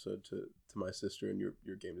this episode to my sister and your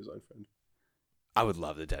game design friend. I would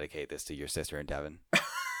love to dedicate this to your sister and Devin.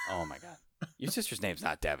 Oh my god, your sister's name's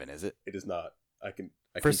not Devin, is it? It is not.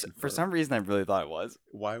 For some reason, I really thought it was.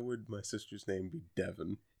 Why would my sister's name be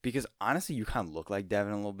Devin? Because honestly, you kind of look like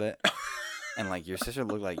Devin a little bit, and like your sister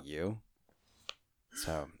looked like you.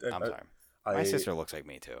 So I'm sorry. My sister looks like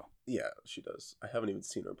me too. Yeah, she does. I haven't even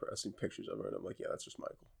seen her. I've seen pictures of her, and I'm like, yeah, that's just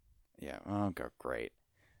Michael. Yeah. Oh, great.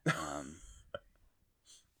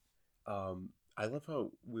 I love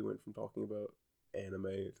how we went from talking about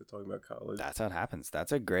anime to talking about college. That's how it happens.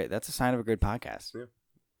 That's a sign of a good podcast. Yeah.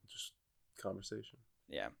 Just conversation.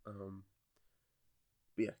 Yeah. But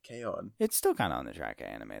yeah, K-On! It's still kind of on the track of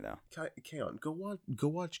anime though. K-On! Go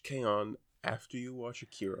watch K-On! After you watch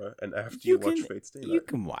Akira and after you watch Fate Stay Night. You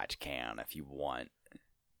can watch K-On! If you want.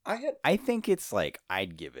 I think it's like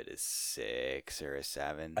I'd give it a 6 or a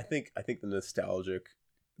 7. I think the nostalgia.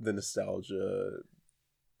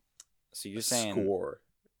 So you're saying score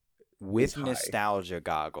with nostalgia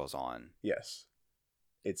goggles on? Yes,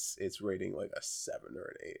 it's rating like a 7 or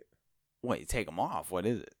an 8. Wait, take them off. What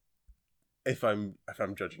is it? If I'm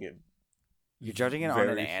judging it, you're judging it on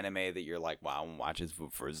an anime that you're like, wow, I'm gonna watch this for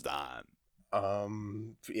the first time.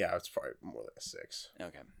 Yeah, it's probably more like a 6.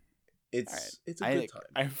 Okay. It's a good time.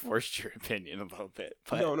 I forced your opinion a little bit.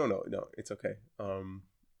 But... No, it's okay.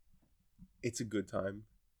 It's a good time.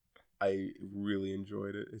 I really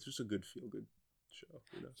enjoyed it. It's just a good feel-good show.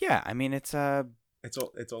 You know? Yeah, I mean it's a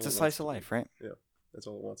slice of life, right? Yeah, that's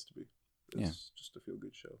all it wants to be. It's just a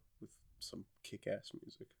feel-good show with some kick-ass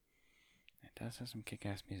music. It does have some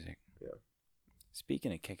kick-ass music. Yeah.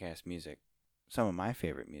 Speaking of kick-ass music, some of my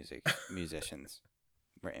favorite musicians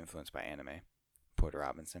were influenced by anime. Porter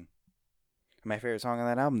Robinson. My favorite song on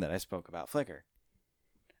that album that I spoke about, Flicker.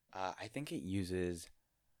 I think it uses...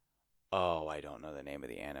 Oh, I don't know the name of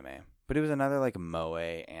the anime. But it was another like Moe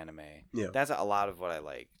anime. Yeah. That's a lot of what I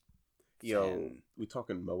like. Yo, we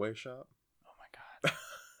talking Moe Shop? Oh my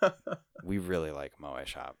god. We really like Moe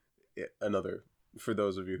Shop. Yeah, another, for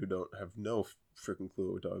those of you who don't have no freaking clue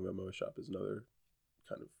what we're talking about, Moe Shop is another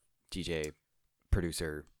kind of DJ,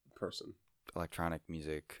 producer, person, electronic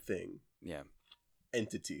music thing. Yeah.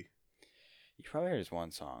 Entity. You probably heard his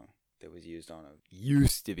one song that was used on a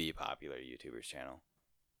used to be popular YouTuber's channel.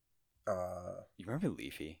 You remember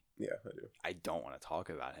Leafy? Yeah, I do. I don't want to talk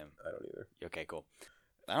about him. I don't either. Okay, cool.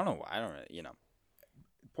 I don't know why. I don't really,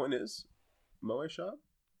 Point is, Moe Shop,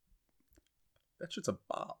 that shit's a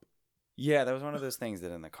bop. Yeah, that was one of those things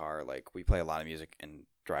that in the car, like, we play a lot of music and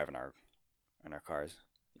drive in our cars.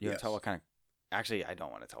 You want to tell what kind of... Actually, I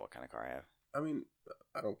don't want to tell what kind of car I have. I mean,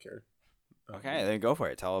 I don't care. Okay, then go for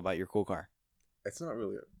it. Tell about your cool car. It's not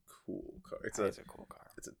really a cool car. It's a cool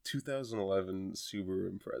car. It's a 2011 Subaru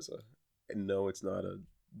Impreza. And no, it's not a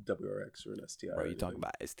WRX or an STI. Bro, you talking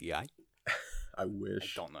about STI? I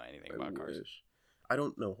wish. I don't know anything about cars. I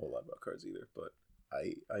don't know a whole lot about cars either, but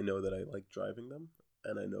I know that I like driving them,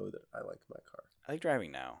 and I know that I like my car. I like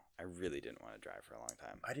driving now. I really didn't want to drive for a long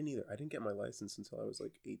time. I didn't either. I didn't get my license until I was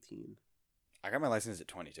like 18. I got my license at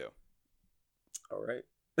 22. All right.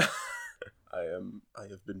 I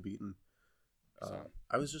have been beaten. So.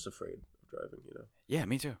 I was just afraid of driving, Yeah,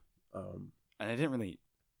 me too. Um, and I didn't really.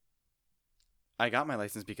 I got my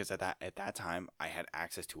license because at that time I had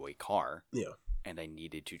access to a car. Yeah. And I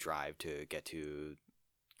needed to drive to get to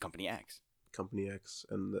Company X. Company X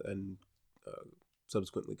and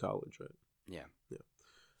subsequently college, right? Yeah. Yeah.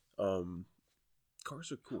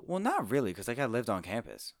 Cars are cool. Well, not really, because I lived on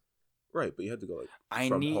campus. Right, but you had to go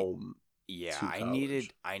home. Yeah, to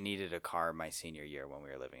college. I needed a car my senior year when we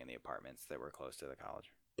were living in the apartments that were close to the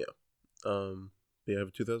college. Yeah. I have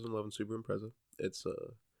a 2011 Subaru Impreza. It's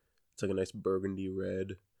like a nice burgundy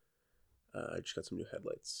red. I just got some new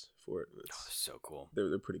headlights for it. So cool.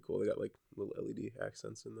 They're pretty cool. They got like little LED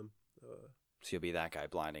accents in them. So you'll be that guy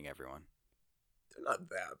blinding everyone. They're not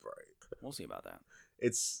that bright. We'll see about that.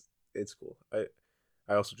 It's cool.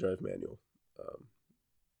 I also drive manual,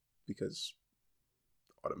 because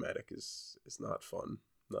automatic is not fun.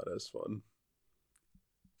 Not as fun.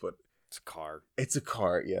 But it's a car. It's a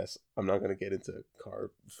car, yes. I'm not gonna get into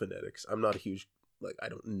car phonetics. I'm not a huge I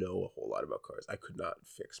don't know a whole lot about cars. I could not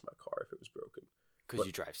fix my car if it was broken. Because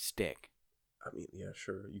you drive stick. I mean, yeah,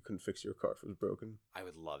 sure. You couldn't fix your car if it was broken. I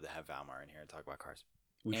would love to have Valmar in here and talk about cars.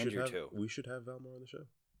 Andrew too. We should have Valmar on the show.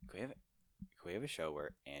 Can we have a show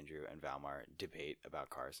where Andrew and Valmar debate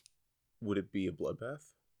about cars? Would it be a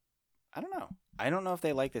bloodbath? I don't know. I don't know if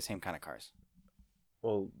they like the same kind of cars.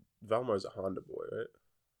 Well, Valmar's a Honda boy, right?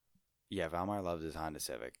 Yeah, Valmar loves his Honda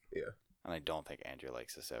Civic. Yeah. And I don't think Andrew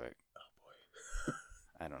likes the Civic.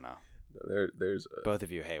 I don't know. There's both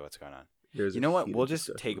of you. Hey, what's going on? You know what? We'll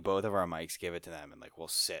just take both of our mics, give it to them, and we'll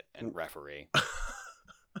sit and referee.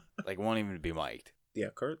 Won't even be mic'd. Yeah,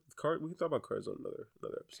 car. We can talk about cars on another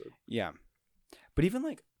episode. Yeah, but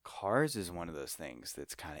even cars is one of those things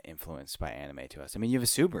that's kind of influenced by anime to us. I mean, you have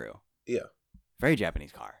a Subaru. Yeah. Very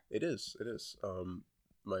Japanese car. It is.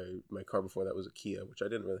 My car before that was a Kia, which I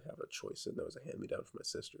didn't really have a choice in. That was a hand-me-down from my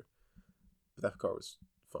sister. But that car was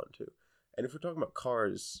fun too. And if we're talking about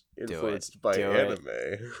cars influenced by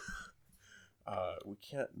anime, we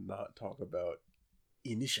can't not talk about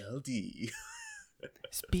Initial D.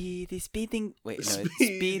 Speeding. Wait, no,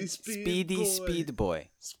 Speedy Speed Boy.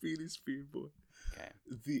 Speedy Speed Boy.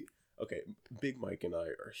 Okay. Big Mike and I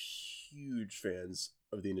are huge fans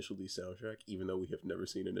of the Initial D soundtrack, even though we have never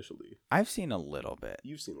seen Initial D. I've seen a little bit.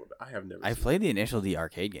 You've seen a little bit. I have never. I've played the Initial D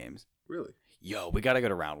arcade games. Really? Yo, we gotta go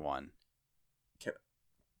to round 1.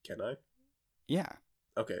 Can I? Yeah.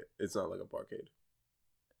 Okay, it's not like a barcade.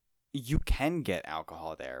 You can get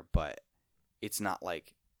alcohol there, but it's not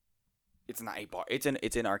it's not a bar. It's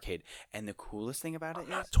an arcade, and the coolest thing about it is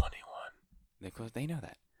not 21. They know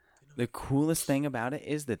that. The coolest thing about it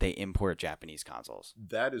is that they import Japanese consoles.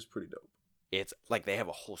 That is pretty dope. It's they have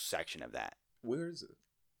a whole section of that. Where is it?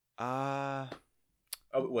 Oh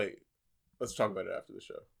wait. Let's talk about it after the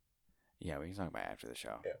show. Yeah, we can talk about it after the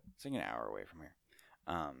show. Yeah. It's an hour away from here.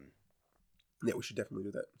 Yeah, we should definitely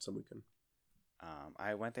do that some weekend.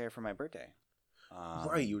 I went there for my birthday.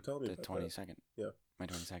 Right, you were telling me the about 22nd. That. Yeah. My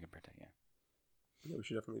 22nd birthday, yeah. Yeah, we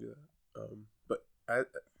should definitely do that.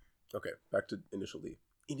 Okay, back to Initial D.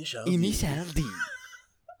 Initial D.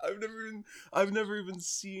 I've never even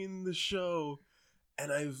seen the show,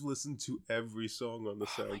 and I've listened to every song on the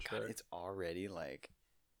soundtrack. My God, it's already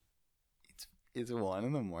it's 1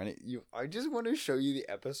 a.m. I just want to show you the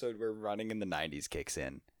episode where Running in the 90s kicks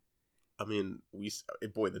in. I mean, the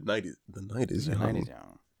 90s. The 90s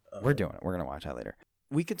young. We're doing it. We're gonna watch that later.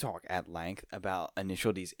 We could talk at length about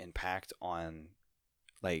Initial D's impact on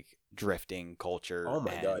drifting culture. Oh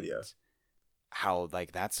my God, yeah. How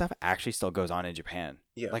that stuff actually still goes on in Japan.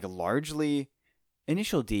 Yeah. Largely,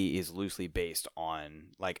 Initial D is loosely based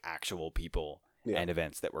on actual people and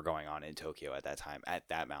events that were going on in Tokyo at that time at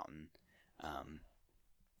that mountain.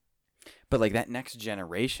 But that next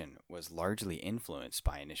generation was largely influenced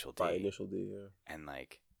by Initial D. Yeah. And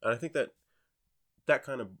and I think that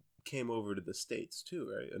kind of came over to the States too,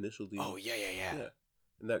 right? Initial D. Oh yeah.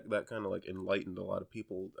 And that kind of enlightened a lot of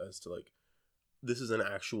people as to this is an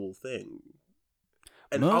actual thing.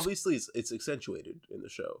 And obviously it's accentuated in the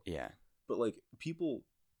show. Yeah. But people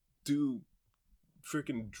do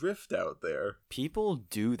freaking drift out there. People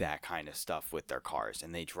do that kind of stuff with their cars,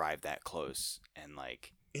 and they drive that close, and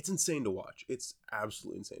it's insane to watch. It's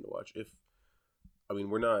absolutely insane to watch.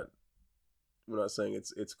 We're not saying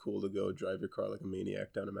it's cool to go drive your car like a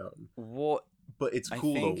maniac down a mountain. Well, but it's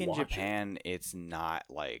cool to watch. I think in Japan it's not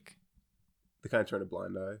They kind of turn a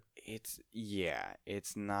blind eye.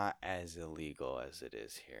 It's not as illegal as it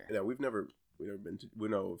is here. Yeah, we've never been to. We're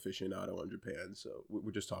no aficionado on Japan, so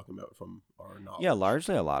we're just talking about from our knowledge. Yeah,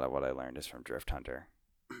 largely a lot of what I learned is from Drift Hunter.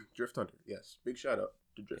 Drift Hunter, yes. Big shout out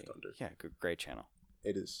to Drift Hunter. Yeah, great channel.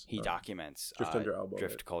 It is. He documents Drift Hunter album,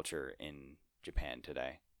 drift culture in Japan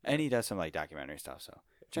today, and he does some like documentary stuff. So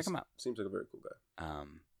check him out. Seems like a very cool guy.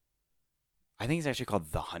 I think it's actually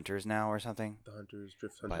called The Hunters now or something. The Hunters,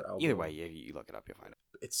 Drift Hunter but album. Either way, you look it up, you'll find it.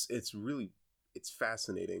 It's really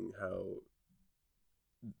fascinating how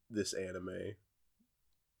this anime,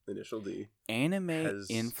 Initial D,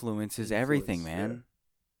 influences everything, man.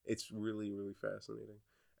 Yeah. It's really, really fascinating,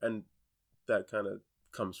 and that kind of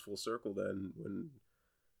comes full circle then when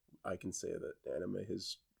I can say that anime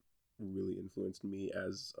has really influenced me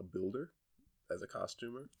as a builder, as a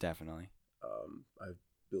costumer. Definitely. I've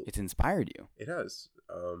built. It's inspired you. It has.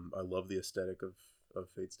 I love the aesthetic of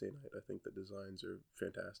Fate Stay Night. I think the designs are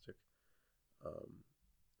fantastic.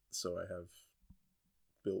 So I have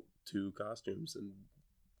built 2 costumes and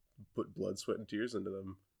put blood, sweat, and tears into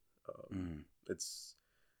them. It's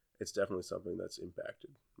definitely something that's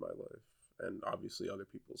impacted my life and obviously other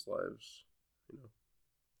people's lives. You know,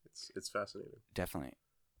 it's fascinating. Definitely.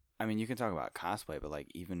 I mean, you can talk about cosplay, but like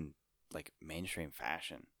even like mainstream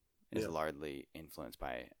fashion is largely influenced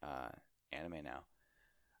by anime now.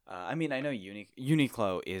 I mean, I know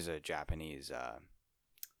Uniqlo is a Japanese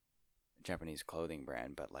clothing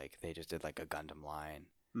brand, but like they just did like a Gundam line.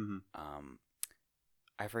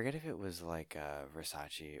 I forget if it was like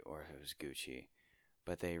Versace or if it was Gucci,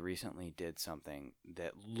 but they recently did something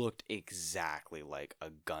that looked exactly like a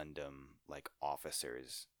Gundam like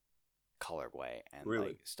officer's colorway and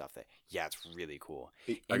like stuff that it's really cool.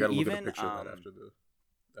 I gotta look at a picture of that after the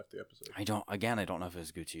episode. I don't know if it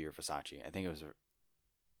was Gucci or Versace. I think it was,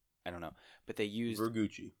 I don't know, but they used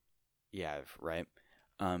Vergucci. Yeah, right.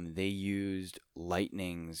 They used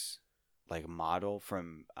Lightning's like model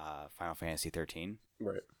from Final Fantasy 13,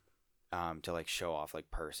 right? To like show off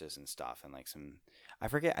like purses and stuff and like some, I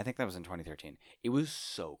forget. I think that was in 2013. It was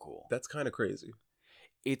so cool. That's kind of crazy.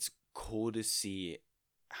 It's cool to see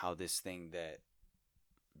how this thing that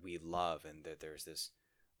we love and that there's this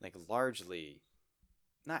like largely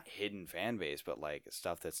not hidden fan base, but like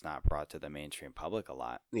stuff that's not brought to the mainstream public a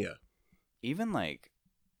lot. Yeah. Even like,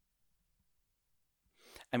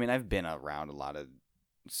 I mean, I've been around a lot of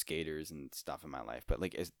skaters and stuff in my life, but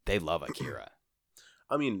like they love Akira.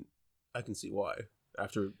 I mean, I can see why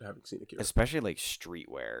after having seen Akira, especially like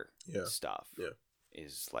streetwear stuff. Yeah,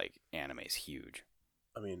 is like anime's huge.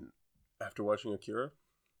 I mean, after watching Akira,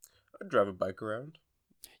 I'd drive a bike around.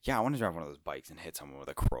 Yeah, I want to drive one of those bikes and hit someone with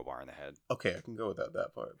a crowbar in the head. Okay, I can go without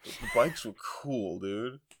that part. But the bikes were cool,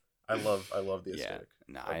 dude. I love the aesthetic.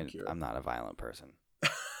 No, I'm not a violent person. Oh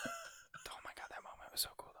my god, that moment was so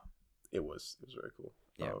cool though. It was very cool.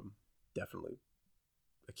 Yeah. Definitely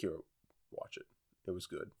Akira, watch it. It was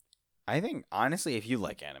good. I think honestly, if you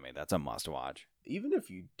like anime, that's a must watch. Even if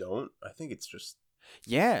you don't, I think it's just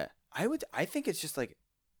I think it's just like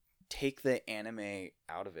take the anime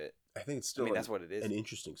out of it. I think it's still that's what it is. An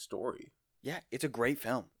interesting story. Yeah, it's a great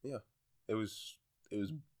film. Yeah. It was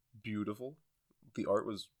beautiful. The art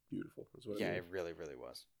was beautiful. It really, really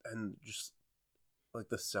was. And just like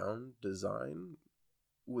the sound design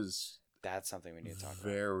was that's something we need to talk about.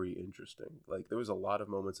 Very interesting. Like there was a lot of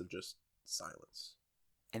moments of just silence.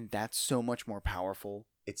 And that's so much more powerful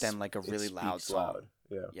than like a really loud song. Loud.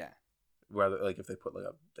 Yeah. Yeah. Rather like if they put like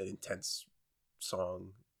an intense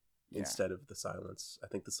song instead of the silence. I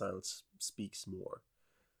think the silence speaks more.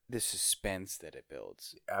 The suspense that it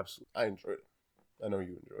builds. Absolutely. I enjoyed it. I know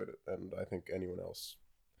you enjoyed it, and I think anyone else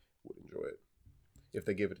would enjoy it if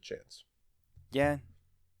they give it a chance. Yeah.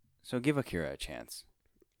 So give Akira a chance.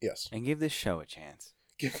 Yes. And give this show a chance.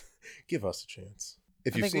 Give us a chance.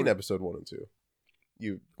 If you've seen episode 1 and 2,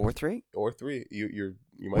 or 3, you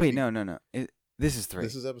might. Wait, no. This is 3.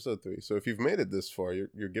 This is episode 3. So if you've made it this far,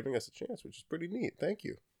 you're giving us a chance, which is pretty neat. Thank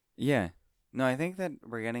you. Yeah. No, I think that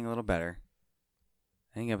we're getting a little better.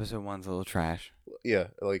 I think episode 1's a little trash. Yeah,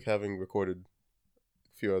 like having recorded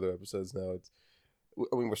a few other episodes now,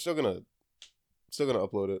 we're still gonna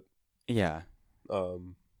upload it. Yeah.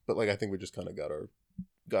 But like I think we just kind of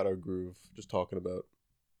got our groove just talking about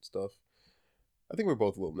stuff. I think we're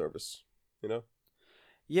both a little nervous, you know?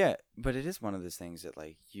 Yeah, but it is one of those things that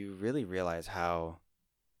like you really realize how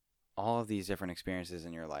all of these different experiences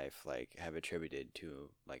in your life like have attributed to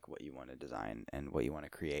like what you want to design and what you want to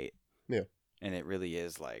create. Yeah. And it really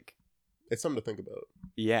is like it's something to think about.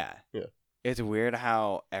 Yeah. Yeah. It's weird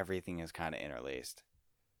how everything is kind of interlaced.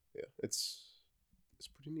 Yeah, it's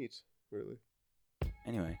pretty neat, really.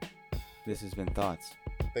 Anyway, This has been Thoughts,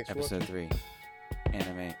 Thanks for Episode 3,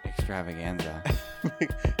 Anime Extravaganza. watching.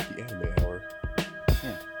 The anime hour.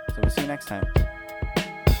 Yeah. So we'll see you next time.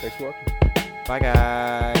 Thanks for watching. Bye,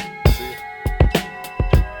 guys.